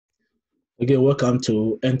Again, welcome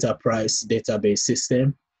to Enterprise Database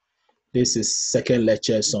System. This is second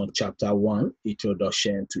lectures on Chapter 1,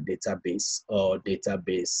 Introduction to Database or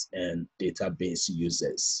Database and Database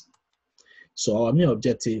Users. So our main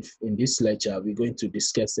objective in this lecture, we're going to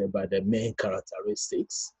discuss about the main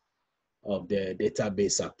characteristics of the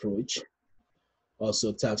database approach,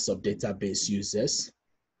 also types of database users,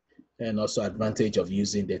 and also advantage of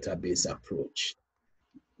using database approach.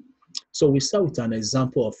 So we start with an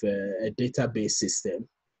example of a database system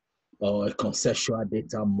or a conceptual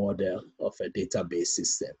data model of a database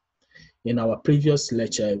system. In our previous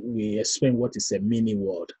lecture, we explained what is a mini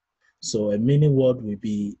world. So a mini world will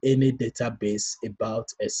be any database about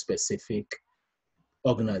a specific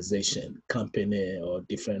organization, company, or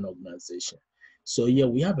different organization. So here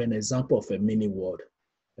we have an example of a mini world.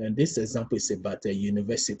 And this example is about a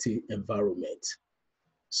university environment.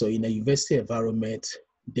 So in a university environment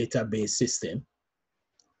database system,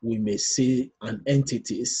 we may see an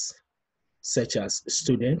entities such as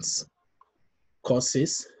students,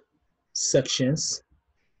 courses, sections,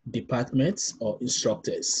 departments, or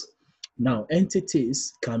instructors. Now,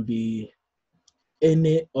 entities can be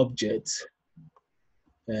any object,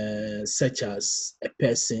 such as a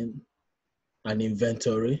person, an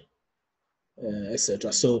inventory,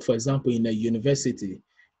 etc. So, for example, in a university,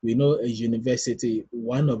 we know a university,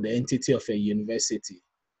 one of the entity of a university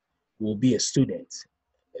will be a student.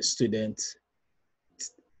 A student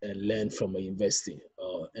learn from a university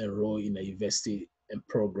or enroll in a university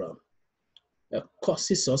program.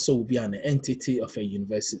 Courses also will be an entity of a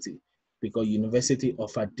university because university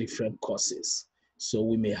offer different courses. So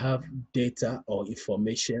we may have data or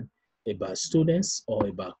information about students or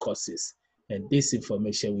about courses. And this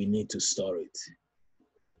information, we need to store it.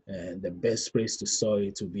 And the best place to store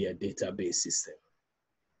it will be a database system,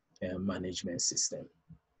 a management system.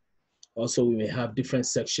 Also, we may have different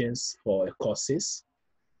sections for courses.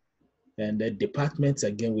 And the departments,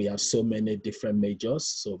 again, we have so many different majors,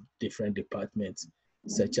 so different departments,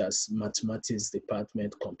 such as mathematics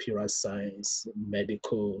department, computer science,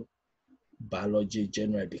 medical, biology,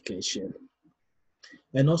 general education.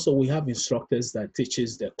 And also we have instructors that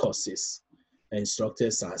teaches the courses.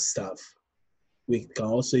 Instructors are staff. We can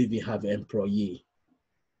also even have employee.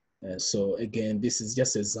 So again, this is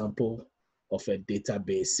just an example of a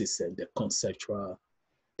database system, the conceptual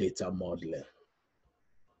data modeler.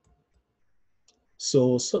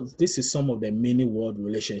 So this is some of the mini world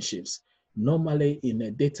relationships. Normally in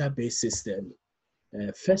a database system,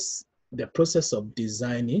 first, the process of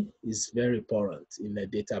designing is very important in a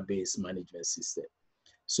database management system.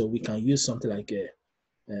 So we can use something like a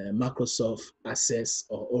Microsoft Access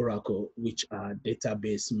or Oracle, which are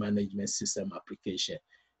database management system application,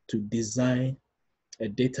 to design a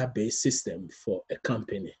database system for a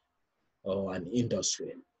company or an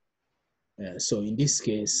industry. So in this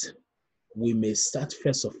case, we may start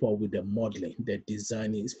first of all with the modeling. The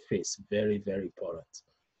design is phase, very, very important.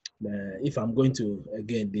 If I'm going to,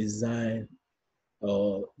 again, design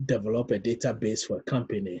or develop a database for a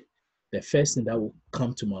company, the first thing that will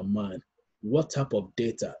come to my mind, what type of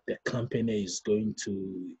data the company is going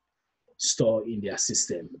to store in their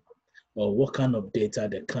system, or what kind of data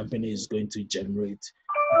the company is going to generate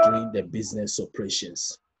during the business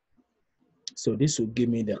operations. So this will give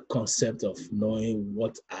me the concept of knowing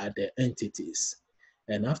what are the entities.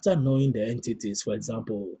 And after knowing the entities, for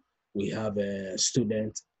example, we have a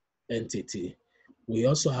student entity. We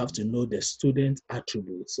also have to know the student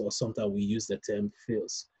attributes, or sometimes we use the term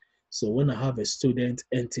fields. So when I have a student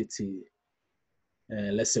entity,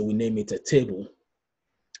 let's say we name it a table,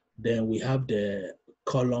 then we have the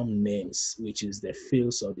column names, which is the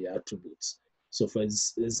fields or the attributes. So for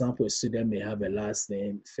example, a student may have a last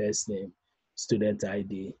name, first name, student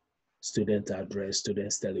ID, student address,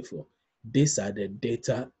 student's telephone. These are the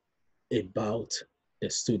data about the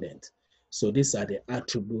student. So these are the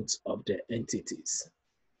attributes of the entities.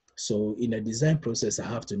 So in a design process, I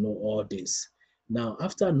have to know all this. Now,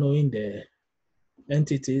 after knowing the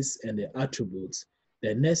entities and the attributes,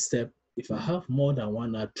 the next step, if I have more than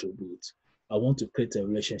one attribute, I want to create a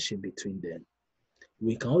relationship between them.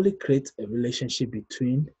 We can only create a relationship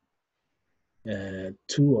between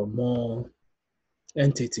two or more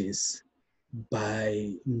entities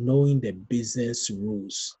by knowing the business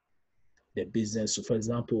rules. The business, so for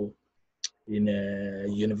example, in a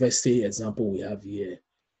university example we have here,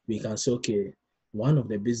 we can say, okay, one of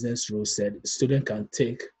the business rules said student can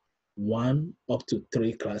take 1 up to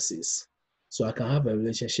 3 classes. So I can have a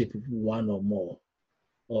relationship with one or more.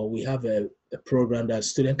 Or we have a program that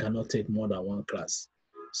student cannot take more than 1 class.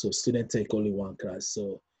 So student take only 1 class.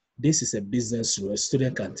 So this is a business rule. A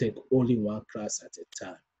student can take only 1 class at a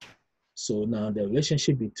time. So now the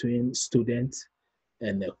relationship between student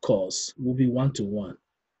and the course will be one-to-one.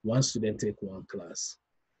 One student take one class.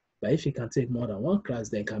 But if you can take more than one class,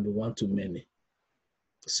 then it can be one-to-many.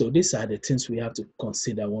 So these are the things we have to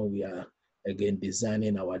consider when we are, again,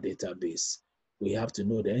 designing our database. We have to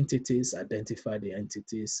know the entities, identify the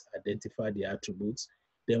attributes.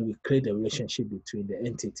 Then we create a relationship between the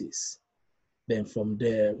entities. Then from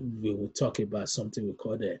there, we will talk about something we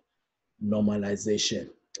call the normalization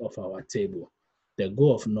of our table. The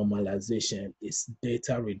goal of normalization is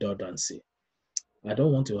data redundancy. I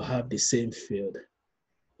don't want to have the same field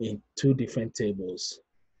in two different tables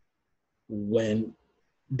when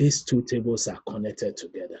these two tables are connected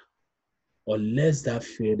together, unless that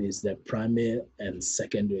field is the primary and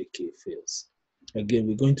secondary key fields. Again,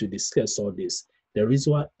 we're going to discuss all this. The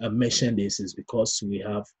reason why I mentioned this is because we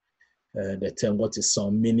have the term, what is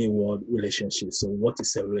some mini-word relationship. So what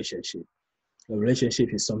is a relationship? A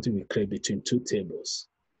relationship is something we create between two tables.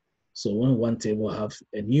 So when one table have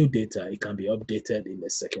a new data, it can be updated in the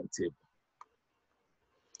second table.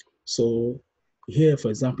 So here, for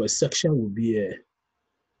example, a section would be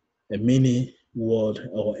a mini word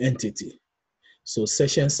or entity. So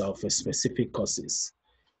sessions are for specific courses.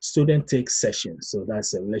 Student takes sessions, so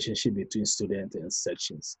that's a relationship between student and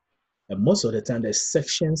sections. And most of the time, the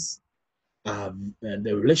sections are,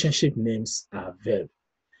 the relationship names are verb,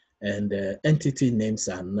 and the entity names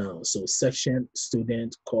are nouns. So section,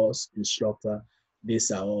 student, course, instructor,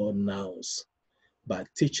 these are all nouns. But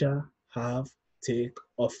teacher, have, take,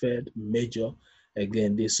 offered, major,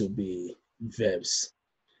 again, this will be verbs.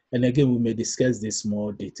 And again, we may discuss this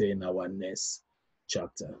more detail in our next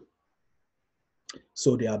chapter.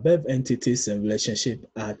 So the above entities and relationship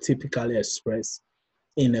are typically expressed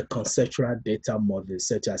in a conceptual data model,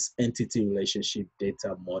 such as entity relationship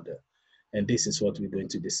data model. And this is what we're going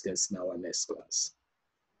to discuss in our next class.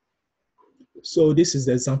 So this is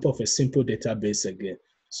the example of a simple database again.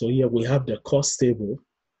 So here we have the course table.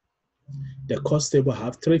 The course table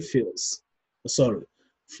have four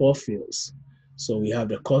fields. So we have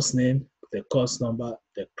the course name, the course number,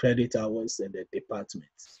 the credit hours, and the department.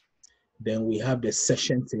 Then we have the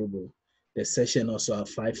session table. The session also have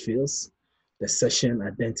 5 fields. The session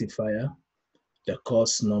identifier, the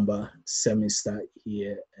course number, semester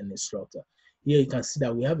here, and instructor. Here you can see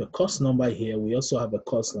that we have a course number here. We also have a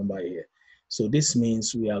course number here. So this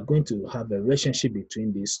means we are going to have a relationship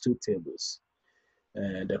between these two tables.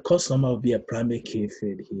 The course number will be a primary key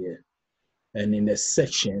field here. And in the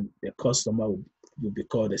section, the course number will be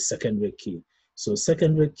called a secondary key. So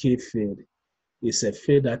secondary key field is a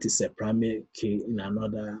field that is a primary key in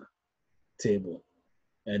another table.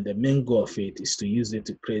 And the main goal of it is to use it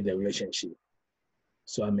to create the relationship.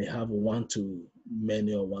 So I may have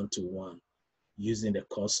one-to-many or one-to-one using the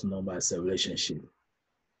course number as a relationship.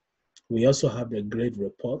 We also have the grade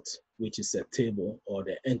report, which is a table or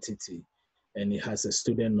the entity, and it has a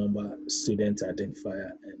student number, student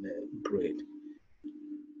identifier, and a grade.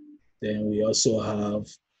 Then we also have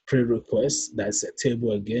pre-requests, that's a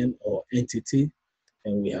table again or entity,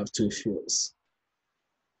 and we have 2 fields.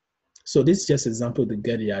 So this is just an example to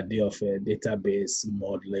get the idea of a database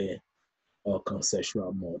modeling or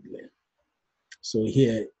conceptual modeling. So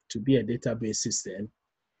here, to be a database system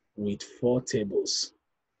with 4 tables,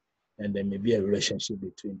 and there may be a relationship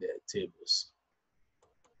between the tables.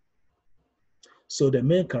 So the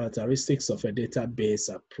main characteristics of a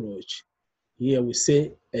database approach, here we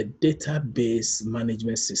say a database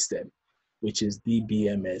management system, which is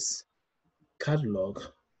DBMS, catalog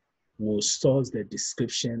will store the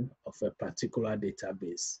description of a particular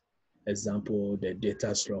database. Example, the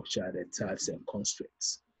data structure, the types and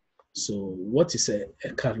constraints. So what is a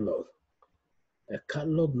catalog? A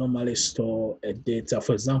catalog normally store a data,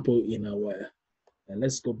 for example, in our, and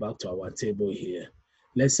let's go back to our table here.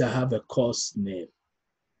 Let's say I have a course name.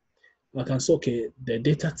 I can say, okay, the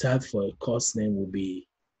data type for a course name will be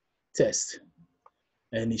test,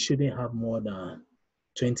 and it shouldn't have more than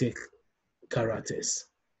 20 characters.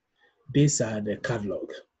 These are the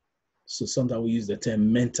catalog. So sometimes we use the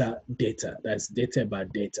term metadata, that's data by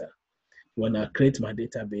data. When I create my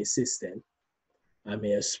database system, I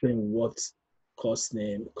may explain what course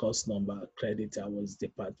name, course number, credit hours,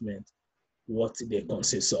 department, what they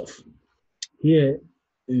consist of. Here,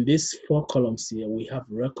 in these 4 columns here, we have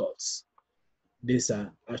records. These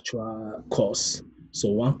are actual course. So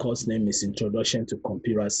one course name is Introduction to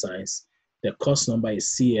Computer Science. The course number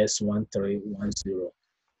is CS1310.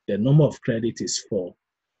 The number of credit is 4.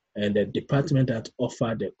 And the department that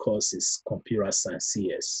offered the course is Computer Science,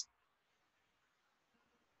 CS.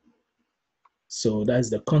 So that's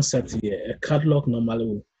the concept here. A catalog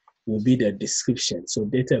normally will be the description. So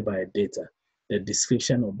data by data, the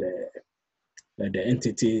description of the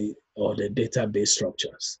entity or the database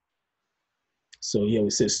structures. So here we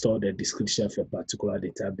say store the description of a particular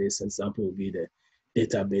database. Example will be the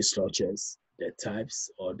database structures, the types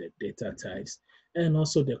or the data types, and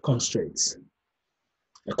also the constraints.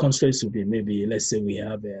 The constraints will be maybe, let's say we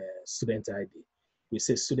have a student ID. We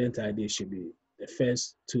say student ID should be the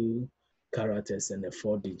first 2 characters and the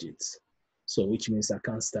 4 digits. So which means I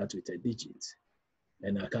can't start with a digit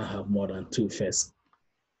and I can't have more than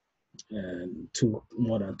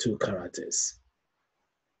more than two characters.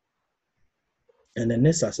 And the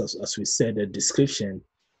next, as we said, the description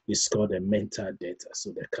is called the metadata,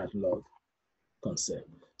 so the catalog concept.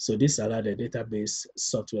 So this allows the database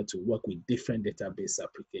software to work with different database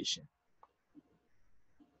applications.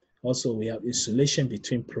 Also, we have isolation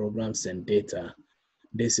between programs and data.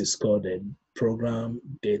 This is called a program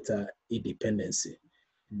data independency.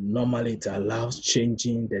 Normally, it allows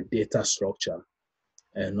changing the data structure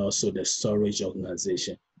and also the storage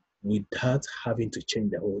organization without having to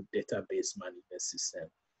change the whole database management system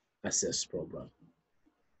access program.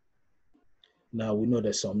 Now we know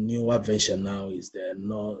there's some newer version now is the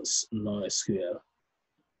NoSQL,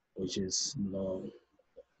 which is NoSQL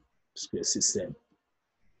system.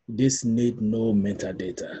 This need no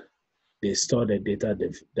metadata. They store the data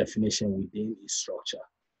definition within its structure,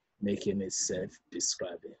 making it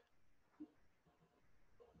self-describing.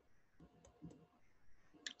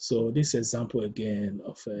 So this example again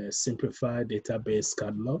of a simplified database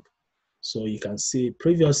catalog. So you can see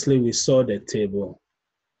previously we saw the table,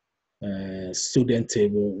 student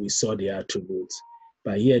table, we saw the attributes.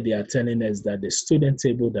 But here they are telling us that the student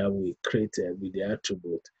table that we created with the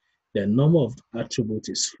attribute, the number of attribute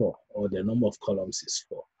is 4 or the number of columns is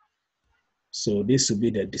 4. So this will be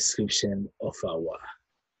the description of our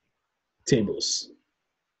tables.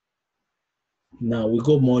 Now we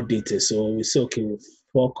go more detail. So we say, okay,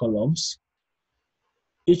 4 columns.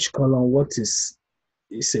 Each column, what is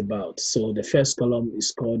about. So the first column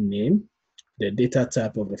is called name. The data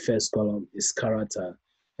type of the first column is character,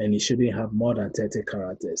 and it shouldn't have more than 30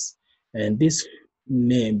 characters. And this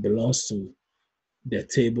name belongs to the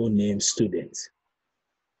table name student.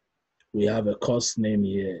 We have a course name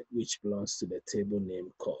here, which belongs to the table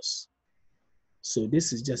name course. So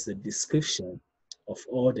this is just a description of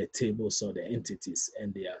all the tables or the entities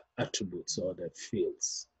and their attributes or the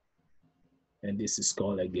fields. And this is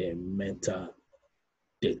called again metadata.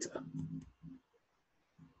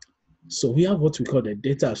 So we have what we call the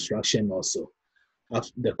data abstraction also.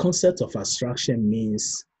 The concept of abstraction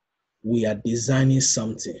means we are designing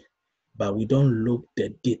something, but we don't look the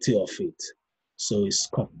detail of it. So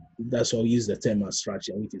that's why we use the term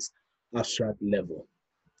abstraction, which is abstract level.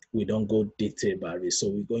 We don't go detail by it. So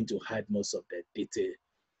we're going to hide most of the detail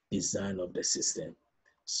design of the system.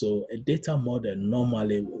 So a data model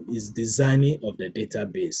normally is designing of the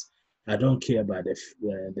database. I don't care about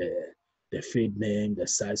the field name, the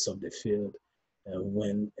size of the field,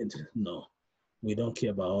 no, we don't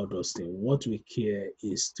care about all those things. What we care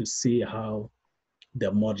is to see how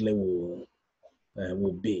the model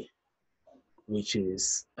will be, which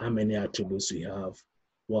is how many attributes we have,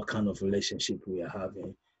 what kind of relationship we are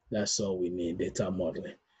having. That's all we need, data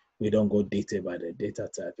modeling. We don't go detail by the data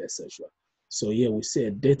type, etc. So here we say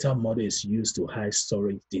a data model is used to hide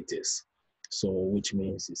storage details. So which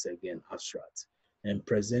means it's again abstract and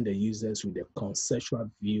present the users with a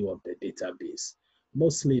conceptual view of the database,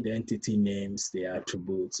 mostly the entity names, their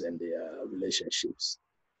attributes, and their relationships.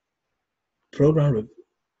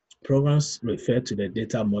 Programs refer to the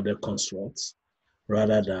data model constructs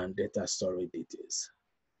rather than data storage details.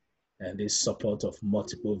 And this support of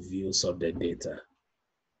multiple views of the data.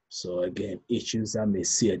 So again, each user may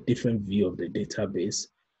see a different view of the database,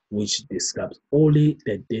 which describes only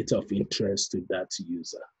the data of interest to that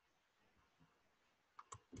user.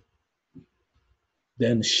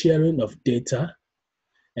 Then sharing of data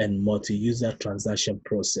and multi-user transaction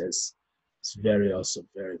process is also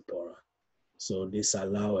very important. So this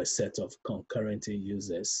allows a set of concurrent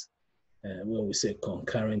users. And when we say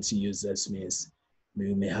concurrent users means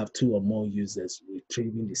we may have 2 or more users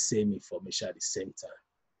retrieving the same information at the same time.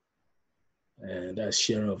 And that's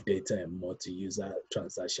sharing of data and multi-user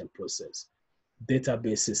transaction process.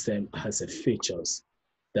 Database system has a features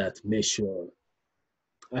that make sure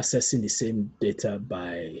accessing the same data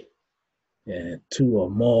by 2 or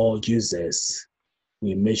more users,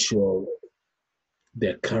 we make sure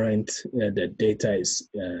the the data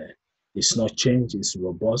is not changed, it's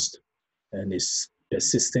robust, and is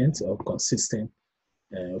persistent or consistent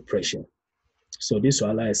operation. So this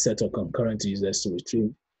will allow a set of concurrent users to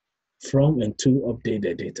retrieve from and to update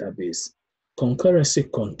the database.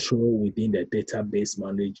 Concurrency control within the database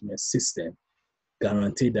management system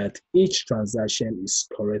guarantee that each transaction is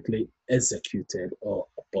correctly executed or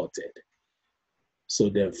aborted. So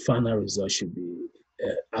the final result should be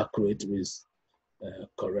accurate with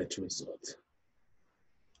correct result.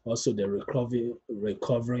 Also, the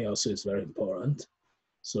recovery also is very important.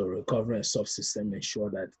 So recovery and subsystem ensure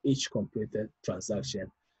that each completed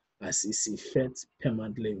transaction has its effect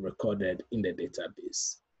permanently recorded in the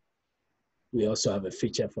database. We also have a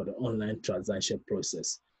feature for the online transaction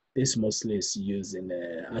process. This mostly is used in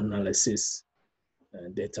analysis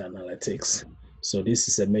and data analytics. So this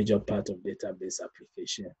is a major part of database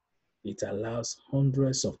application. It allows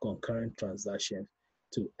hundreds of concurrent transactions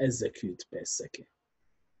to execute per second.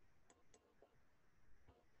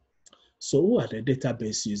 So who are the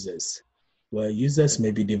database users? Well, users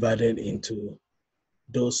may be divided into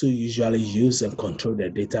those who usually use and control the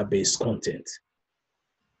database content,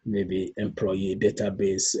 maybe employee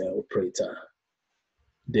database operator.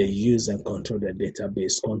 They use and control the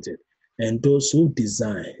database content. And those who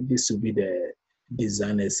design, this will be the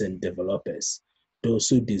designers and developers. Those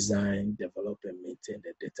who design, develop, and maintain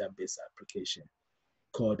the database application,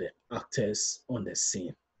 called the actors on the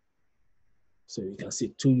scene. So you can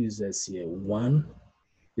see two users here. One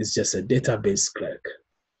is just a database clerk.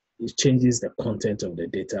 It changes the content of the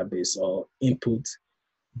database or input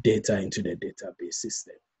data into the database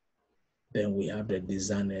system. Then we have the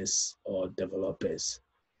designers or developers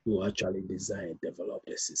who actually design and develop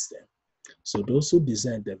the system. So those who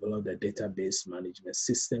design and develop the database management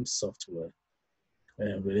system software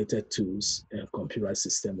and related tools and computer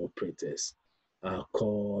system operators are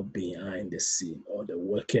called behind the scene, or the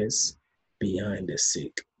workers behind the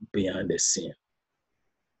scene.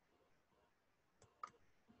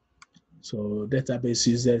 So database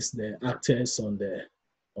users, the actors on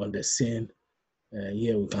the scene.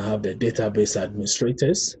 Here we can have the database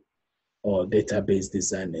administrators or database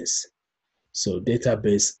designers. So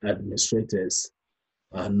database administrators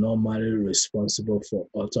are normally responsible for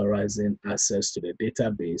authorizing access to the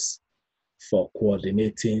database, for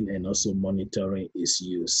coordinating and also monitoring its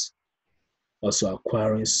use, also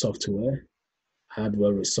acquiring software,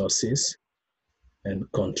 hardware resources, and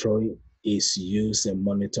controlling its use and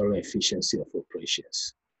monitoring efficiency of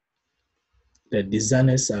operations. The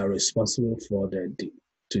designers are responsible for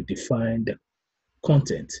to define the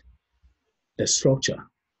content, the structure,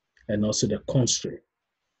 and also the constraint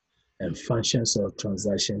and functions of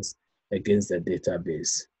transactions against the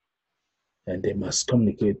database. And they must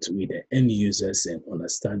communicate with the end users and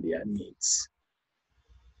understand their needs.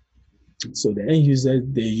 So the end users,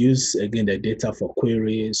 they use, again, the data for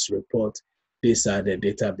queries, report. These are the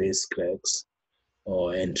database clerks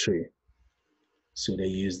or entry. So they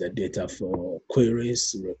use the data for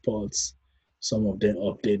queries, reports. Some of them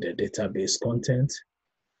update the database content,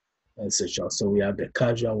 etc. So we have the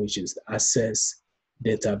casual, which is the access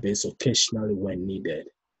database occasionally when needed.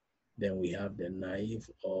 Then we have the naive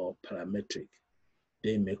or parametric.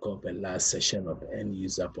 They make up a large section of end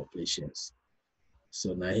user populations.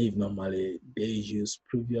 So naive, normally they use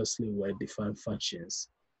previously well-defined functions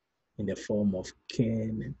in the form of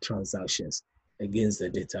keying transactions against the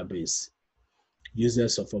database.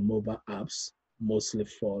 Users of mobile apps mostly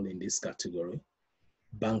fall in this category.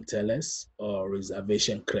 Bank tellers or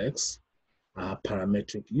reservation clerks are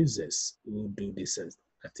parametric users who do this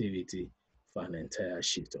activity for an entire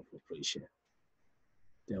shift of operation.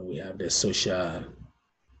 Then we have the social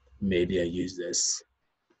media users,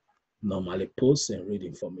 normally post and read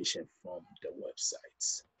information from the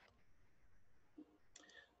websites.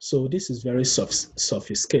 So this is very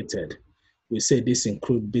sophisticated. We say this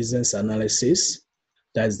includes business analysis,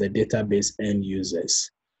 that's the database end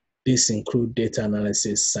users. This includes data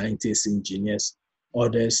analysis, scientists, engineers,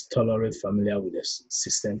 others thoroughly familiar with the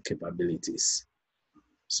system capabilities.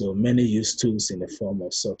 So many use tools in the form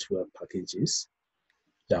of software packages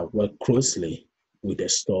that work closely with the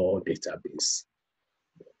store database.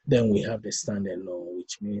 Then we have the standalone,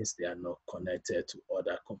 which means they are not connected to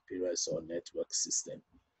other computers or network system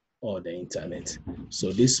or the internet.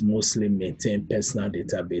 So this mostly maintain personal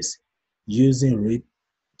database using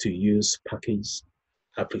ready-to-use package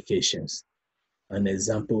applications. An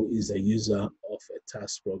example is a user of a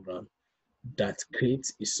task program that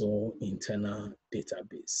creates its own internal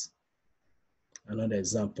database. Another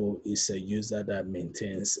example is a user that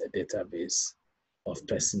maintains a database of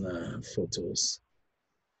personal photos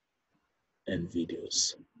and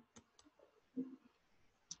videos.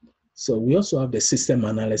 So we also have the system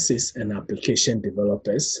analysis and application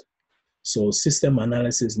developers. So system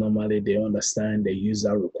analysis, normally they understand the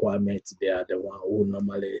user requirements. They are the one who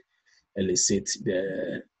normally elicit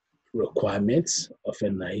the requirements of a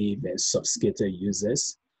naive and sophisticated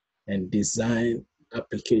users, and design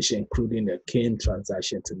application including the keying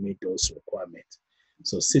transaction to meet those requirements.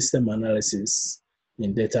 So system analysis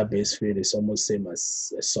in database field is almost same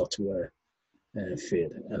as a software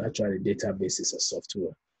field, and actually database is a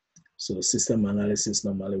software. So system analysis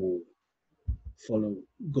normally will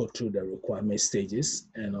go through the requirement stages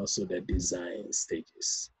and also the design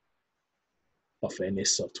stages of any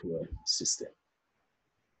software system.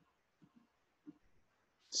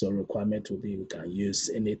 So requirement will be we can use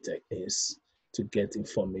any techniques to get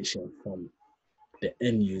information from the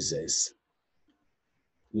end users,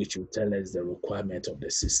 which will tell us the requirement of the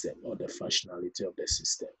system or the functionality of the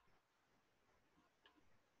system.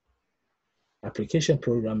 Application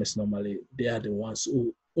programmers normally, they are the ones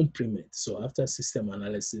who implement. So after system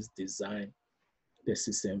analysis, design the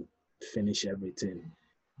system, finish everything,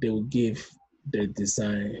 they will give the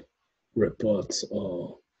design reports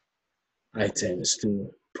or items to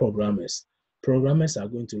programmers. Programmers are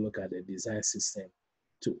going to look at the design system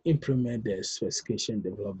to implement the specification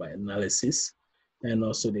developed by analysis, and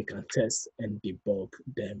also they can test and debug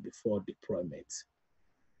them before deployment.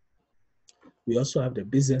 We also have the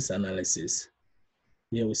business analysis.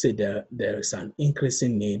 Here we say there is an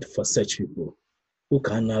increasing need for such people who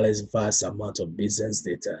can analyze vast amount of business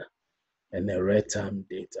data and the real-time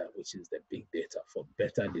data, which is the big data, for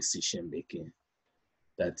better decision making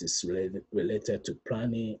that is related to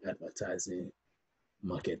planning, advertising,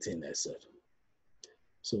 marketing, etc.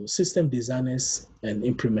 So system designers and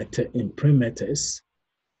implementers,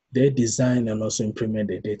 they design and also implement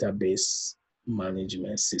the database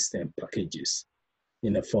management system packages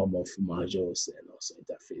in the form of modules and also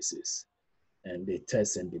interfaces. And they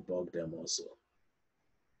test and debug them also.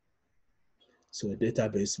 So a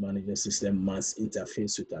database management system must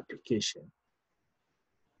interface with application,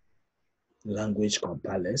 language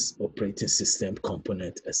compilers, operating system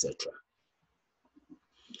component, etc.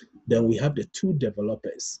 Then we have the two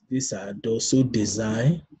developers. These are those who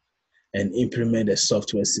design and implement a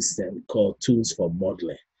software system called tools for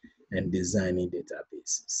modeling and designing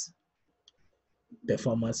databases.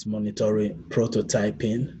 Performance monitoring,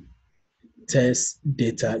 prototyping, test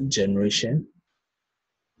data generation,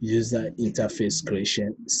 user interface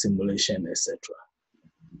creation, simulation, etc.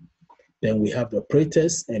 Then we have the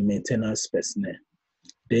operators and maintenance personnel.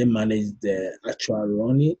 They manage the actual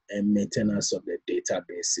running and maintenance of the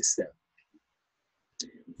database system,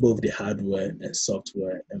 both the hardware and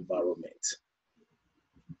software environment.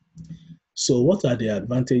 So what are the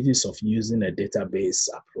advantages of using a database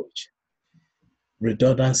approach?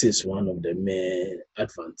 Redundancy is one of the main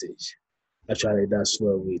advantages. Actually, that's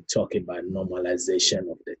where we talk about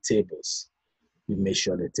normalization of the tables. We make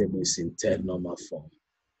sure the table is in third normal form,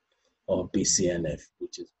 or BCNF,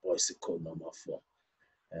 which is Boise Code normal form.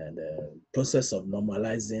 And the process of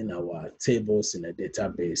normalizing our tables in a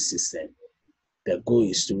database system, the goal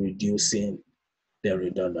is to reducing the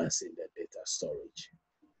redundancy in the data storage.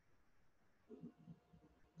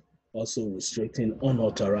 Also restricting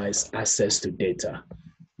unauthorized access to data,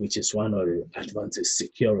 which is one of the advantages.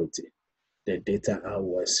 Security. The data are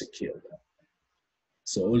well secured.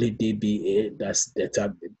 So only DBA, that's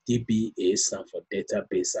data, DBA stands for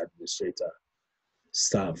database administrator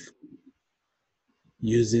staff,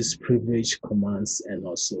 uses privileged commands and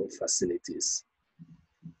also facilities.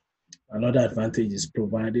 Another advantage is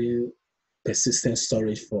providing persistent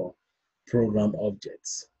storage for program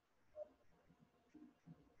objects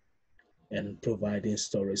and providing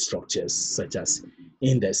storage structures such as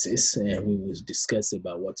indexes, and we will discuss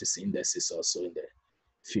about what is indexes also in the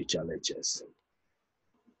future lectures.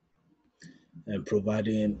 And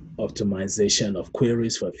providing optimization of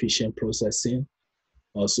queries for efficient processing,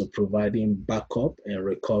 also providing backup and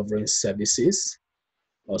recovery services,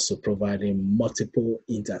 also providing multiple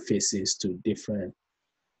interfaces to different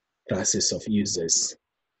classes of users,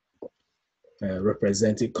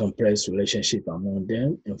 representing complex relationship among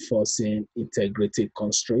them, enforcing integrity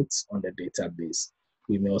constraints on the database.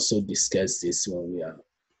 We may also discuss this when we are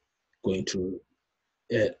going through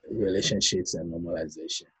relationships and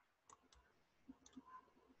normalization.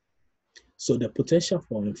 So the potential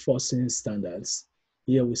for enforcing standards,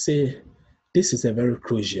 here we say this is a very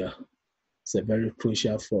crucial. It's a very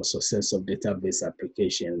crucial for success of database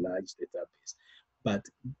application, large database. But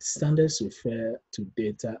standards refer to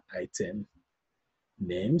data item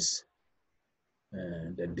names,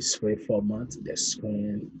 the display format, the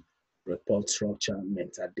screen, report structure,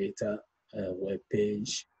 metadata, web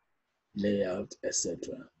page, layout,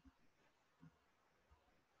 etc.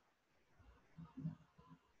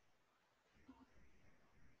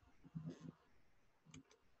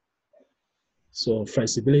 So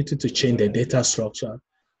flexibility to change the data structure.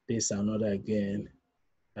 This is another, again,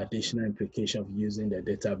 additional implication of using the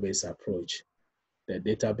database approach. The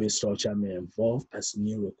database structure may evolve as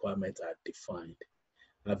new requirements are defined.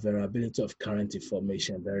 Availability of current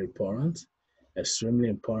information, very important, extremely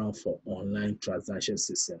important for online transaction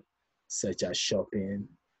systems such as shopping,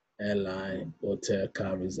 airline, hotel,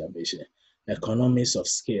 car reservation. Economies of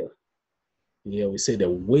scale. Here we say the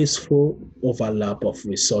wasteful overlap of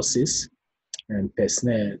resources and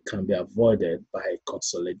personnel can be avoided by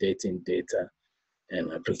consolidating data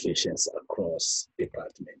and applications across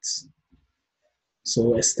departments.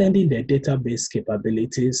 So extending the database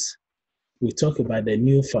capabilities, we talk about the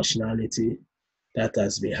new functionality that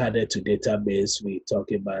has been added to database. We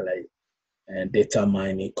talk about like data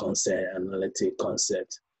mining concept, analytic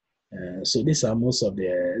concept. So these are most of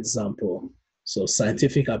the example. So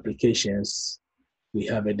scientific applications, we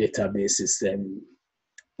have a database system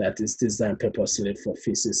that is designed purposely for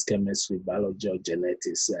physics, chemistry, biology, or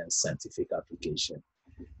genetics, and scientific application.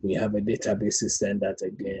 We have a database system that,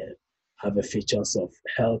 again, have the features of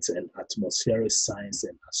health and atmospheric science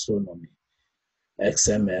and astronomy.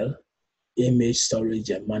 XML, image storage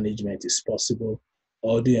and management is possible.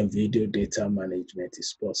 Audio and video data management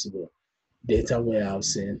is possible. Data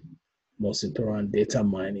warehousing, most important, data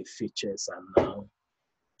mining features are now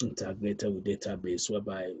integrated with database,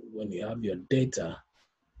 whereby when you have your data,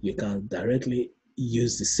 you can directly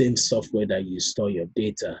use the same software that you store your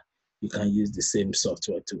data. You can use the same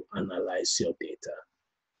software to analyze your data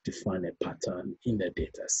to find a pattern in the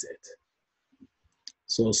data set.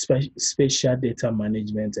 So spatial data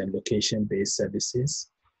management and location-based services,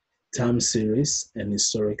 time series, and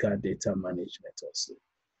historical data management also.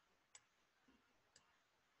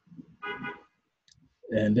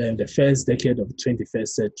 And then the first decade of the 21st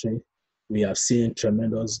century, we have seen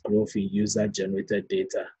tremendous growth in user-generated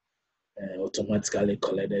data and automatically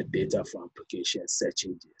collected data from application search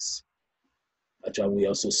engines. Actually, we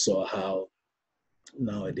also saw how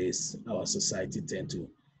nowadays our society tends to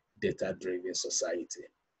data-driven society.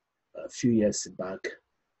 A few years back,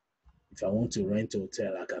 if I want to rent a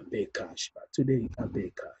hotel, I can pay cash, but today you can't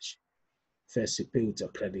pay cash. First, you pay with your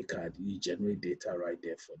credit card, you generate data right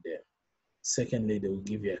there for them. Secondly, they will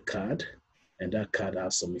give you a card, and that card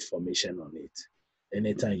has some information on it.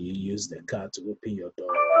 Anytime you use the card to open your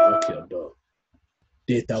door, lock your door,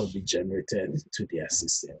 data will be generated to their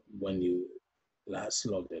system when you last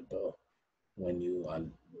lock the door, when you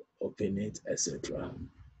open it, etc.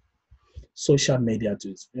 Social media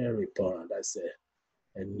too is very important. That's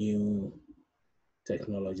a new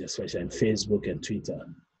technology, especially in Facebook and Twitter.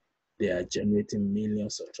 They are generating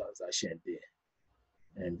millions of transactions a day.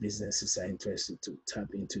 And businesses are interested to tap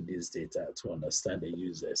into this data to understand the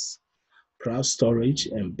users. Cloud storage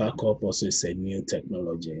and backup also is a new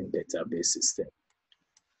technology in database system.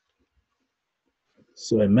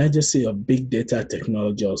 So emergency of big data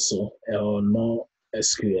technology also, or no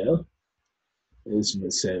SQL, is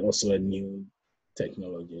also a new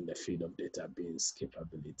technology in the field of database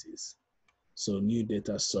capabilities. So new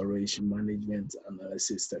data storage, management,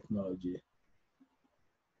 analysis technology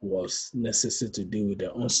was necessary to deal with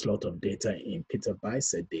the onslaught of data in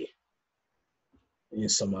petabytes a day. In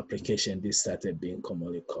some applications, this started being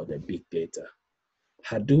commonly called the big data.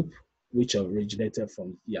 Hadoop, which originated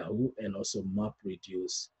from Yahoo, and also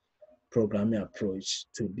MapReduce, programming approach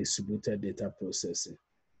to distributed data processing.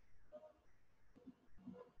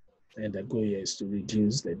 And the goal here is to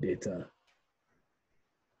reduce the data.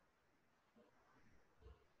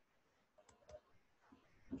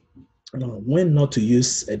 Now, when not to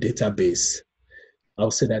use a database,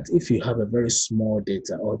 I'll say that if you have a very small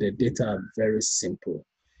data or the data are very simple,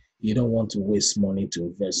 you don't want to waste money to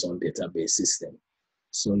invest on database system.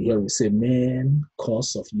 So here we say main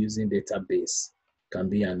cost of using database can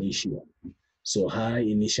be an issue. So high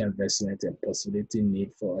initial investment and possibility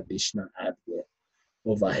need for additional hardware.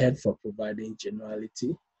 Overhead for providing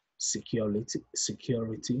generality, security,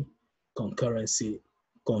 concurrency,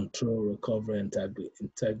 control, recovery, and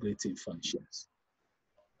integrity functions.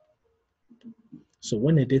 So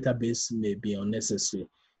when a database may be unnecessary,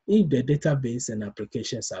 if the database and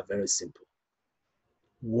applications are very simple,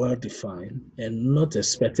 well-defined, and not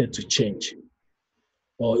expected to change,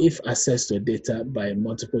 or if access to data by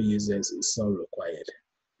multiple users is not required.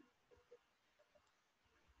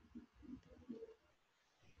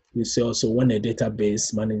 We see also when a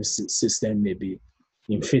database management system may be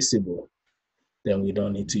infeasible, then we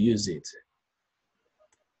don't need to use it.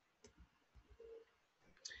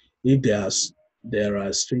 If there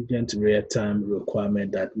are stringent real-time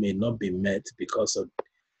requirements that may not be met because of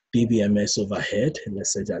DBMS overhead,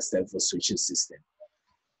 such as level switching system,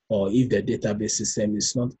 or if the database system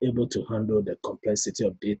is not able to handle the complexity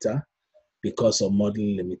of data because of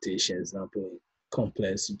modeling limitations, example,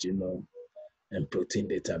 complex genome and protein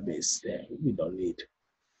database, then we don't need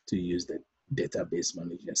to use the database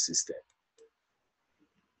management system.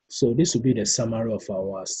 So this will be the summary of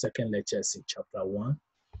our second lectures in chapter 1.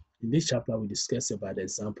 In this chapter, we discussed about the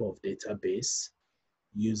example of database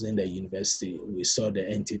using the university. We saw the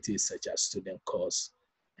entities such as student costs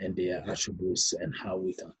and their attributes and how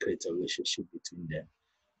we can create a relationship between them.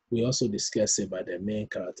 We also discussed about the main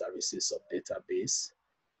characteristics of database.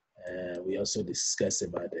 We also discussed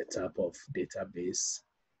about the type of database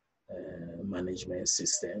management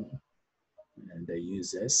system and the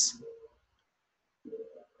users.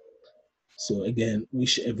 So again,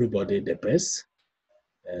 wish everybody the best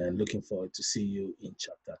and looking forward to see you in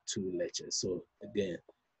chapter 2 lecture. So again,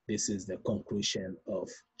 this is the conclusion of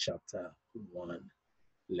chapter 1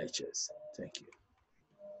 lectures. Thank you.